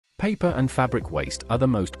Paper and fabric waste are the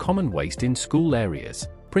most common waste in school areas,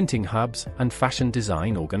 printing hubs, and fashion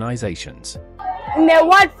design organizations. In a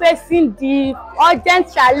world facing the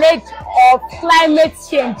urgent challenge of climate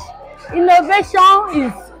change, innovation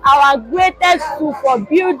is our greatest tool for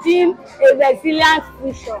building a resilient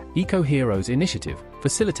future. EcoHeroes initiative,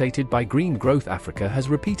 facilitated by Green Growth Africa, has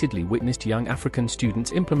repeatedly witnessed young African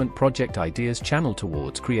students implement project ideas channeled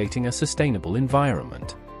towards creating a sustainable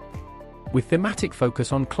environment. With thematic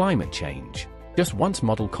focus on climate change, just once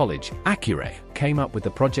model college, Akure, came up with the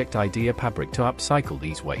project idea fabric to upcycle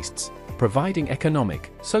these wastes, providing economic,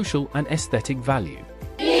 social, and aesthetic value.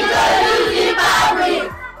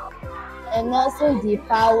 And also the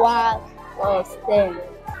power of STEM,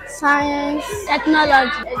 science,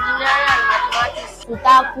 technology, engineering, and mathematics to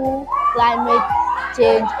tackle climate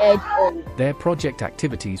change head-on. Their project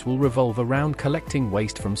activities will revolve around collecting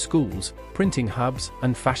waste from schools, printing hubs,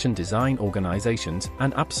 and fashion design organizations,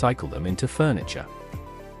 and upcycle them into furniture.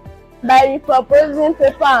 By repurposing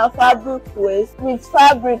paper and fabric waste, with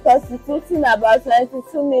fabric constituting about 22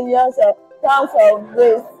 million tons of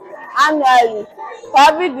waste annually,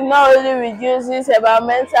 fabric not only reduces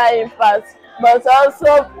environmental impact but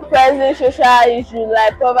also present social issues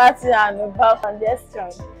like poverty and urban congestion.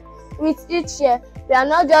 With each year, we are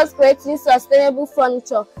not just creating sustainable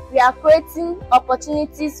furniture, we are creating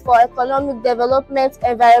opportunities for economic development,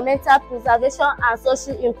 environmental preservation, and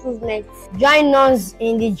social improvement. Join us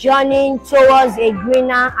in the journey towards a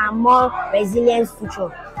greener and more resilient future.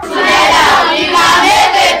 Together, we can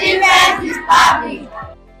make a difference in fabric.